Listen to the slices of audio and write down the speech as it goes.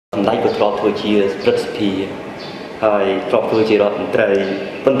សម្ដេចក៏ធ្លាប់ធ្វើជាព្រឹទ្ធសភាហើយធ្លាប់ធ្វើជារដ្ឋមន្ត្រី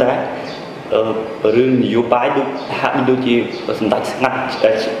ប៉ុន្តែរឿងនយោបាយដូចហាក់ដូចជាសម្ដេចស្ងាត់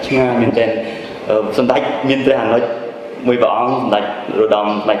ឆ្ងាយមែនទែនសម្ដេចមានព្រះអនុជមួយព្រះអង្គសម្ដេចរដំ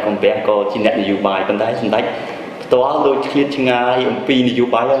សម្ដេចកុម្ពះក៏ជាអ្នកនយោបាយប៉ុន្តែសម្ដេចផ្ទាល់ដូចឆ្លៀតឆ្ងាយអំពីនយោ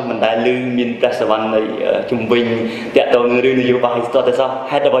បាយមិនដែលឮមានព្រះសវណ្ណនៃជំវិញតាក់ទងនឹងរឿងនយោបាយស្ទាល់តែសោះ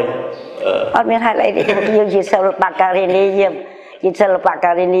ហេតុអ្វីអត់មានហេតុអីទេយើងជាសិល្បករនីយើងជាសិល្បក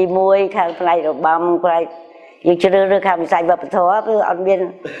រនីមួយខាងផ្នែករបាំផ្នែកយើងជ្រើសរើសខាងវិស័យវប្បធម៌គឺអត់មាន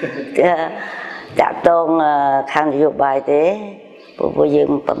តាក់ទងខាងនយោបាយទេព្រោះយើង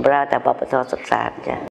បម្រើតែវប្បធម៌សិក្សាចា៎